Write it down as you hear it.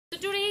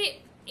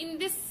in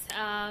this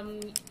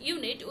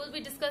unit we'll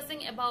be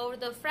discussing about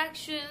the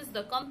fractions,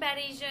 the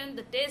comparison,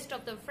 the test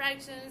of the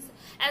fractions,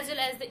 as well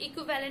as the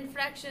equivalent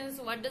fractions.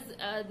 What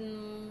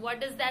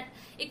does that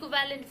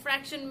equivalent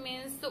fraction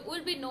means? So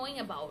we'll be knowing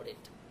about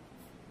it,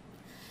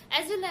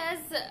 as well as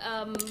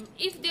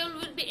if there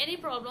will be any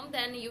problem,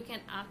 then you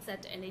can ask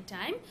at any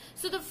time.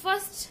 So the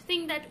first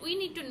thing that we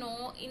need to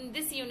know in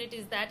this unit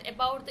is that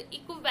about the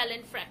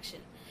equivalent fraction.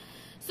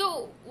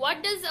 So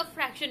what does a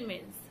fraction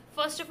means?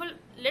 First of all,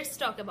 let's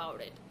talk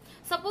about it.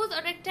 Suppose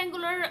a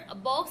rectangular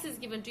box is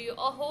given to you.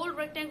 A whole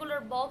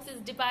rectangular box is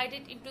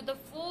divided into the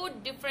 4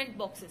 different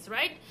boxes,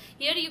 right?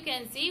 Here you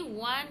can see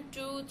 1,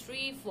 2,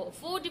 3, 4.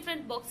 4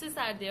 different boxes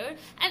are there,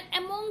 and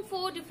among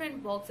 4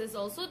 different boxes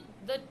also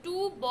the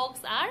 2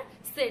 boxes are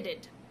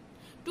shaded.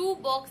 2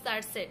 boxes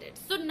are shaded.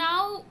 So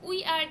now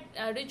we are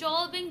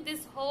resolving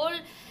this whole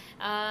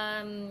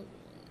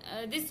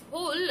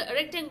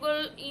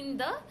rectangle in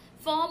the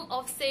form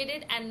of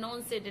shaded and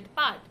non-shaded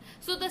part.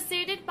 So the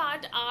shaded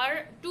part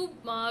are two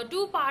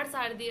parts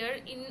are there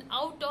in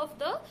out of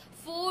the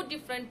 4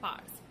 different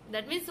parts.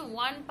 That means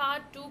 1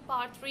 part, 2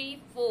 part,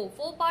 3, 4.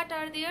 4 parts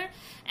are there.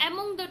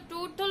 Among the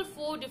total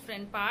 4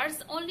 different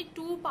parts, only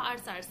 2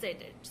 parts are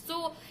shaded.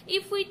 So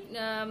if we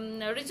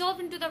resolve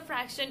into the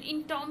fraction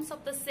in terms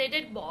of the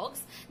shaded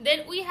box,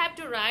 then we have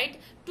to write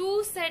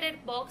 2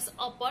 shaded box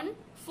upon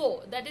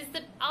 4. That is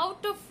that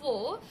out of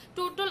 4,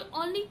 total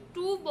only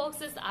 2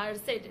 boxes are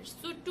shaded.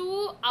 So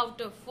 2 out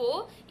of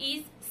 4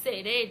 is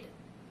shaded.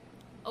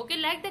 Okay,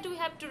 like that we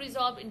have to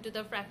resolve into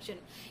the fraction.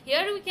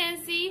 Here we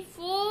can see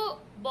 4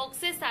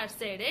 boxes are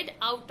shaded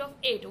out of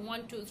 8.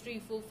 1, 2, 3,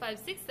 4, 5,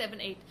 6,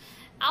 7, 8.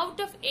 Out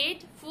of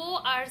 8,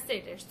 4 are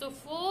shaded. So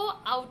 4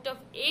 out of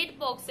 8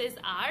 boxes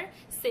are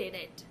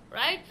shaded,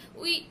 right?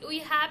 We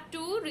have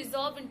to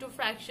resolve into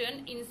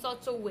fraction in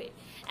such a way,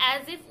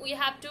 as if we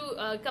have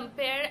to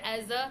compare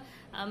as a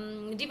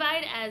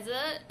divide as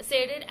a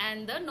shaded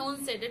and the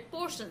non-shaded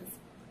portions.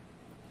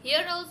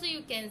 Here also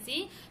you can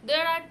see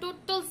there are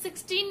total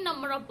 16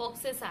 number of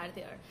boxes are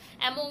there,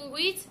 among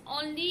which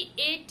only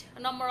 8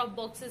 number of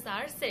boxes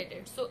are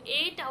shaded. So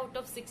 8 out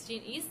of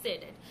 16 is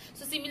shaded.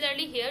 So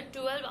similarly here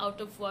 12 out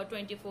of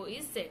 24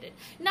 is shaded.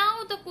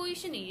 Now the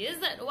question is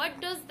that what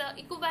does the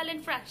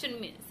equivalent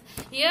fraction means?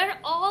 Here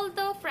all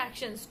the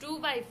fractions 2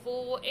 by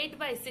 4, 8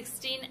 by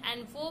 16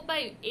 and 4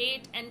 by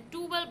 8 and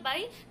 12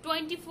 by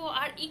 24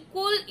 are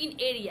equal in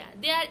area.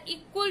 They are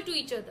equal to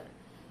each other.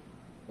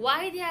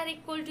 Why they are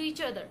equal to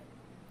each other?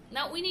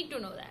 Now we need to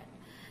know that.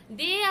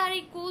 They are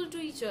equal to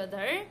each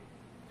other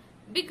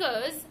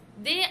because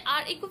they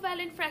are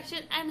equivalent fraction.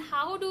 And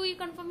how do we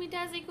confirm it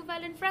as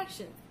equivalent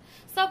fraction?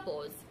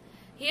 Suppose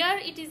here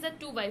it is a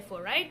 2 by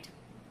 4, right?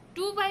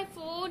 2 by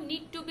 4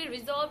 need to be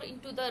resolved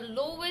into the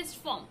lowest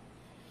form.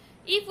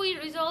 If we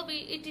resolve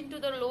it into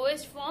the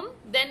lowest form,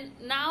 then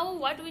now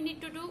what we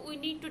need to do? We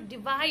need to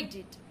divide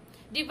it.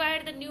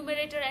 Divide the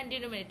numerator and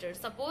denominator.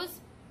 Suppose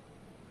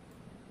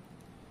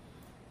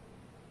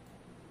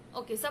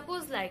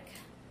like,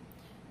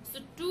 so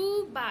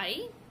 2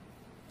 by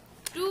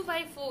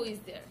 4 is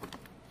there.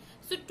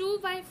 So 2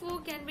 by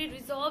 4 can be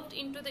resolved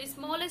into the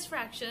smallest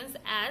fractions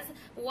as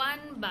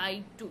 1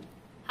 by 2.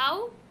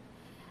 How?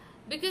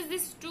 Because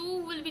this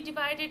 2 will be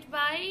divided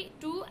by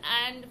 2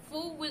 and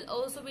 4 will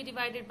also be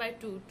divided by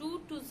 2.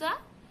 2 2s are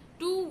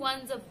 2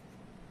 1s are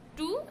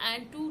 2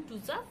 and 2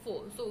 2s are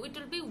 4. So it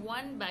will be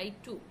 1 by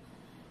 2.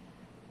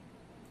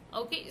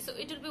 Okay, so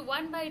it will be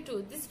 1 by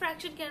 2. This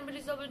fraction can be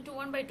resolved into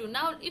 1 by 2.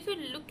 Now, if you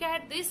look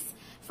at this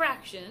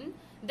fraction,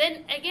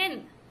 then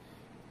again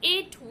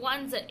 8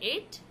 1s are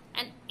 8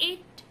 and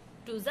 8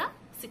 2s are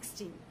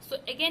 16. So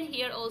again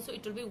here also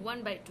it will be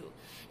 1 by 2.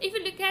 If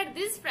you look at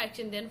this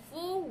fraction, then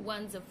 4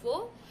 1s are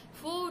 4,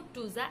 4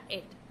 2s are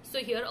 8. So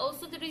here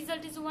also the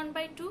result is 1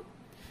 by 2.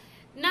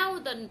 Now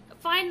the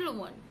final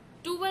one,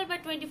 12 by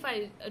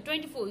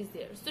 24 is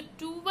there. So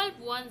 12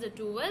 1s are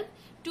 12,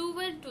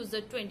 12 2s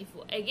are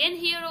 24. Again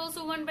here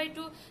also 1 by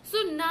 2.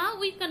 So now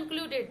we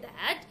concluded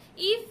that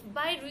if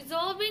by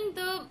resolving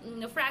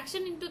the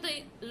fraction into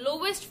the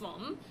lowest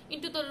form,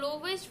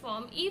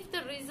 if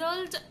the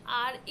results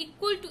are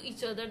equal to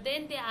each other,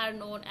 then they are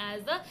known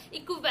as the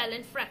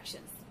equivalent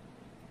fractions.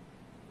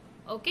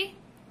 Okay,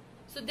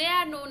 so they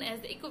are known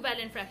as the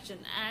equivalent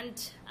fraction.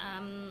 And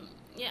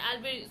yeah,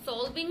 I'll be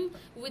solving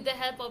with the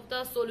help of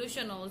the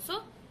solution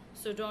also,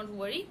 so don't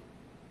worry.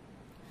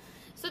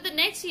 So the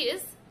next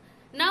is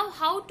now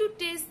how to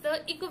test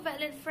the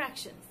equivalent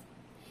fractions.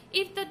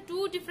 If the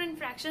 2 different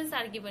fractions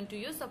are given to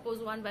you,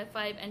 suppose 1 by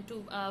 5 and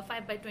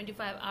 5 by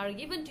 25 are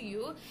given to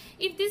you,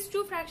 if these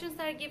 2 fractions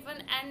are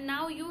given and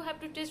now you have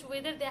to test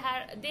whether they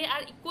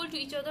are equal to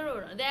each other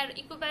or not, they are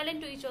equivalent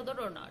to each other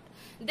or not,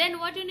 then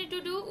what you need to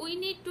do? We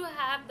need to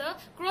have the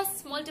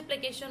cross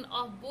multiplication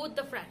of both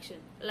the fraction.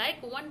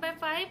 Like 1 by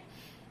 5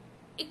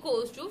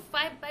 equals to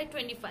 5 by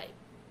 25.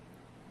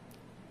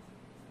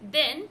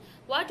 Then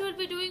what we'll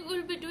be doing?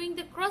 We'll be doing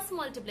the cross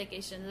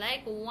multiplication,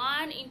 like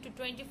 1 into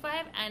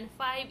 25 and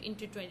 5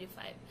 into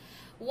 25.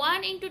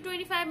 1 into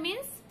 25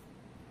 means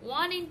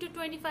 1 into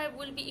 25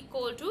 will be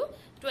equal to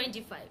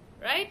 25.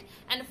 right?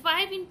 And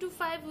 5 into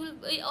 5 will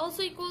be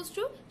also equals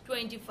to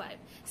 25.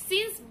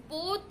 Since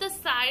both the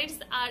sides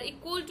are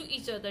equal to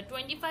each other,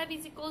 25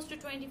 is equals to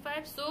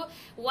 25, so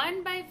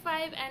 1 by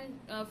 5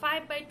 and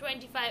 5 by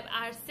 25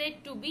 are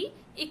said to be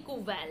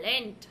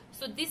equivalent.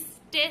 So this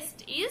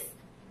test is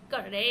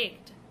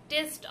correct.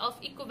 Test of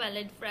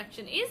equivalent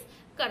fraction is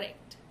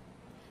correct.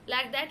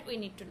 Like that we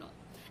need to know.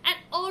 And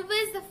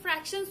always the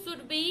fraction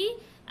should be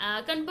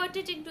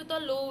converted into the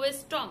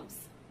lowest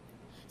terms.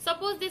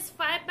 Suppose this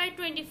 5 by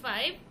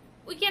 25,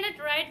 we cannot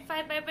write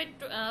 5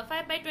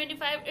 by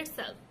 25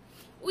 itself.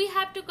 We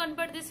have to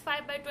convert this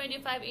 5 by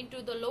 25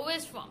 into the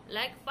lowest form,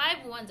 like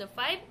 5 ones are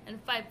 5 and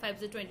 5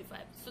 fives are 25.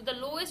 So the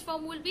lowest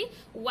form will be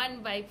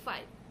 1 by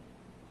 5.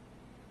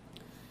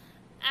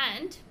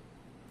 And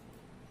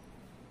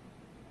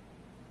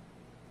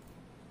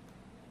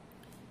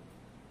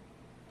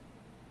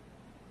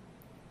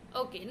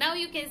okay, now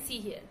you can see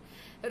here,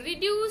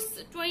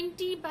 reduce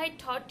 20 by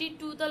 30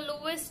 to the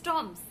lowest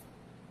terms.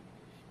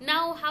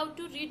 Now how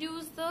to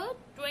reduce the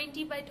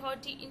 20 by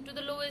 30 into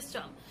the lowest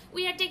term?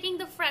 We are taking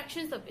the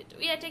fractions of it.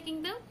 We are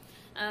taking the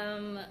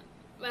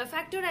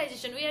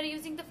factorization. We are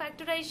using the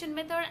factorization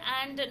method,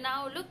 and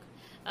now look,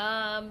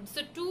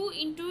 so 2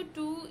 into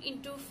 2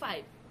 into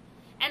 5.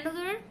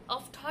 Another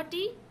of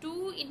 30,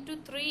 2 into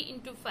 3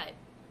 into 5.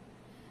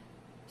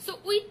 So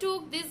we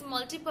took these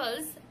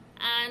multiples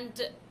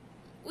and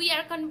we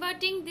are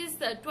converting this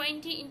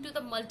 20 into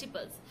the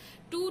multiples.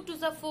 2 to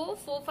the 4,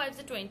 4 5s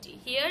are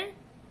 20. Here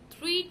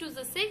 3 to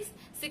the 6,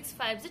 6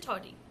 5s are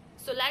 30.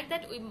 So like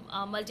that we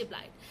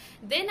multiplied.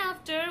 Then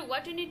after,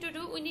 what we need to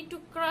do, we need to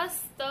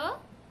cross the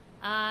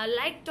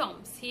like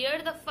terms.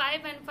 Here the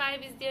 5 and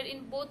 5 is there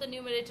in both the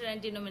numerator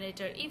and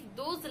denominator. If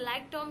those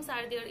like terms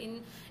are there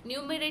in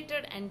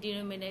numerator and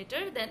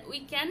denominator, then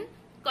we can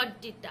cut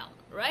it down,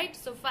 right?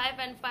 So 5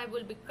 and 5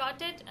 will be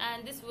cutted,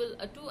 and this will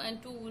 2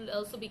 and 2 will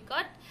also be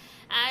cut,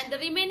 and the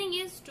remaining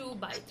is 2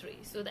 by 3.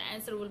 So the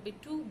answer will be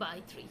 2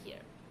 by 3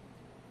 here.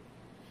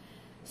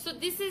 So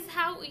this is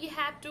how we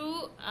have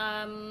to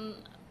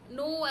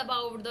know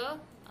about the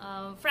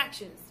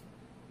fractions.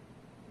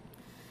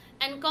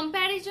 And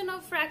comparison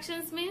of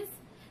fractions means,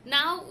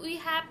 now we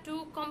have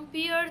to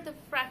compare the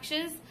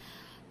fractions.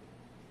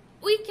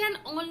 We can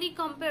only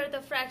compare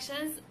the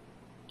fractions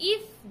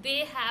if they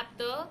have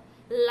the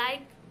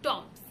like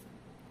terms,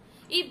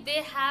 if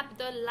they have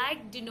the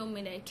like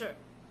denominator.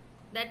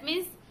 That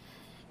means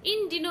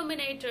in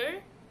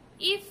denominator,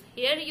 if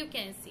here you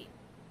can see,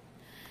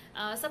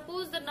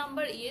 suppose the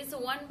number is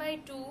 1 by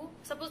 2,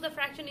 suppose the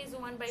fraction is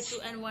 1 by 2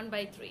 and 1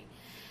 by 3.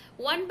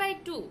 1 by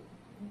 2,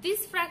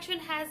 this fraction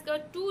has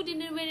got 2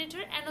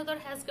 denominator, another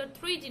has got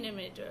 3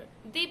 denominator.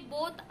 They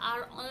both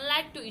are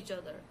unlike to each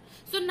other.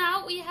 So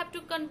now we have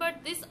to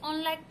convert this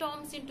unlike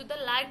terms into the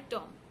like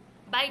term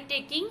by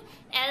taking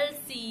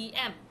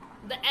LCM.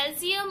 The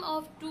LCM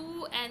of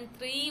 2 and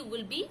 3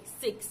 will be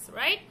 6,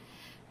 right?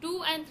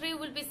 2 and 3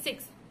 will be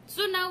 6.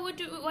 So now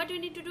what we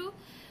need to do?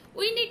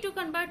 We need to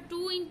convert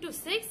 2 into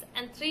 6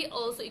 and 3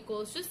 also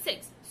equals to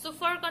 6. So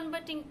for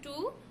converting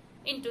 2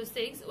 into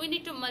 6, we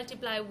need to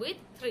multiply with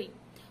 3.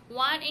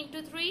 1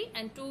 into 3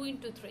 and 2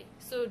 into 3.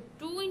 So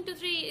 2 into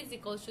 3 is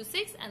equals to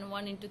 6 and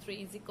 1 into 3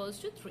 is equals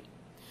to 3.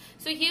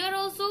 So here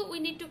also we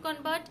need to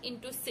convert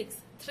into 6.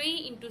 3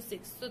 into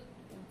 6. So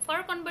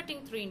for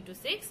converting 3 into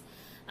 6,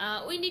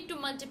 we need to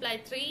multiply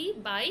 3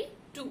 by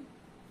 2.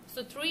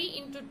 So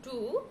 3 into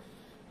 2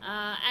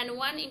 and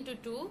 1 into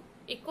 2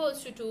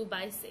 equals to 2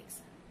 by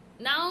 6.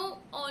 Now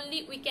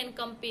only we can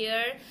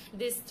compare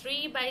this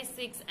 3 by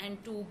 6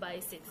 and 2 by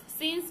 6,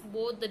 since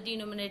both the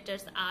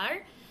denominators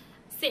are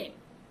same.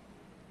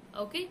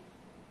 Okay,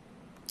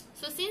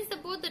 so since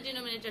both the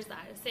denominators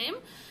are same,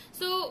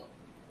 so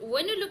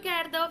when you look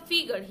at the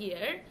figure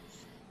here,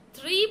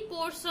 3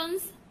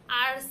 portions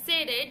are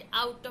shaded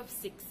out of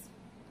 6,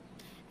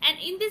 and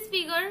in this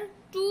figure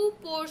 2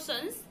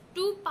 portions,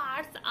 2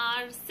 parts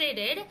are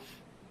shaded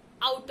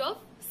out of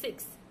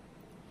 6.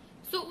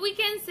 So we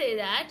can say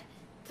that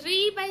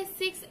 3 by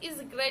 6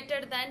 is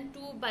greater than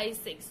 2 by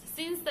 6,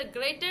 since the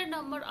greater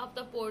number of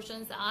the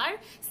portions are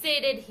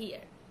shaded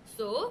here.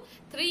 So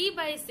 3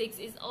 by 6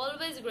 is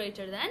always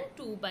greater than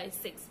 2 by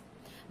 6.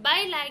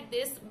 By like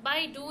this,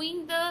 by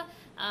doing the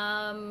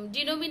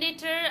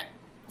denominator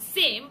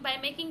same, by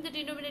making the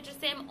denominator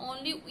same,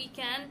 only we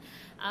can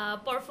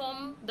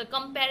perform the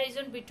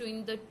comparison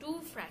between the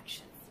two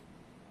fractions.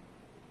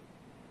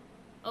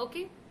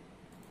 Okay.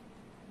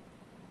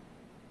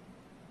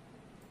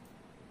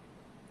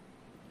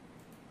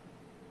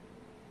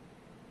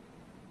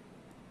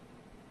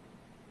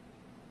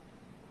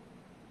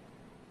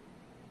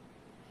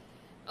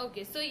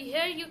 Okay, so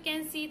here you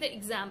can see the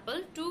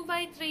example, 2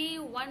 by 3,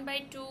 1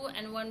 by 2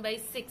 and 1 by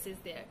 6 is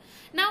there.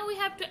 Now we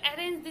have to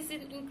arrange this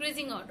in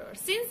increasing order.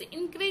 Since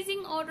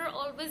increasing order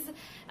always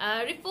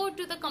refer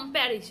to the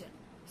comparison,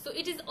 so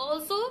it does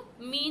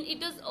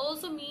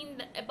also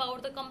mean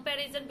about the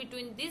comparison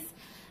between these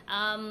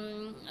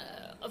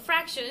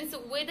fractions,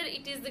 whether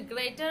it is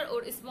greater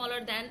or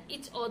smaller than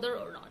each other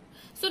or not.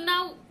 So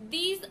now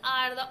these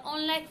are the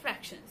unlike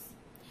fractions.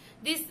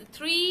 these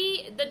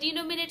three, the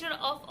denominator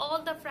of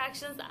all the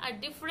fractions are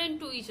different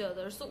to each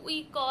other, so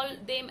we call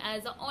them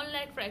as a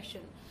unlike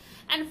fraction.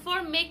 And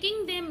for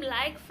making them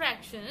like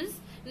fractions,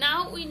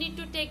 now we need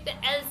to take the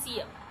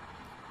LCM.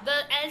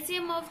 The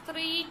LCM of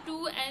 3,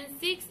 2 and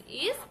 6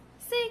 is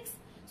 6.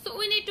 So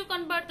we need to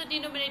convert the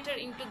denominator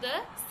into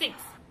the 6.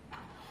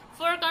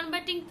 For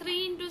converting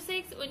 3 into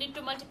 6, we need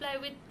to multiply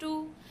with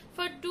 2.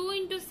 For 2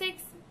 into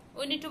 6,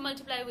 we need to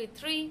multiply with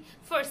 3.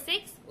 For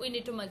 6, we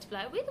need to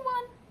multiply with 1.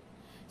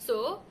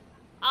 So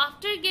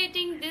after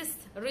getting this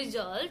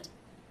result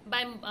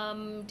by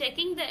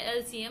taking the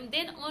LCM,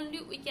 then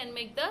only we can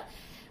make the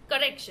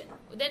correction.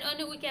 Then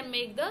only we can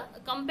make the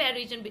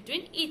comparison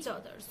between each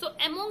other. So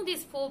among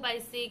these 4 by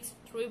 6,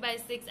 3 by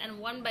 6 and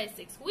 1 by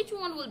 6, which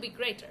one will be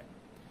greater?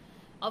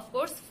 Of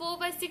course 4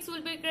 by 6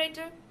 will be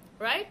greater,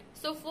 right?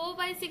 So 4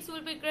 by 6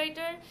 will be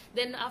greater,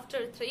 then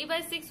after 3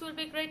 by 6 will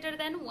be greater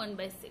than 1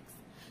 by 6.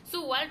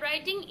 So while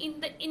writing in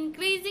the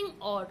increasing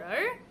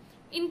order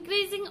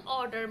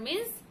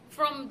means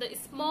from the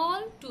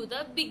small to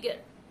the bigger,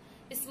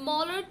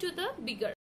 smaller to the bigger.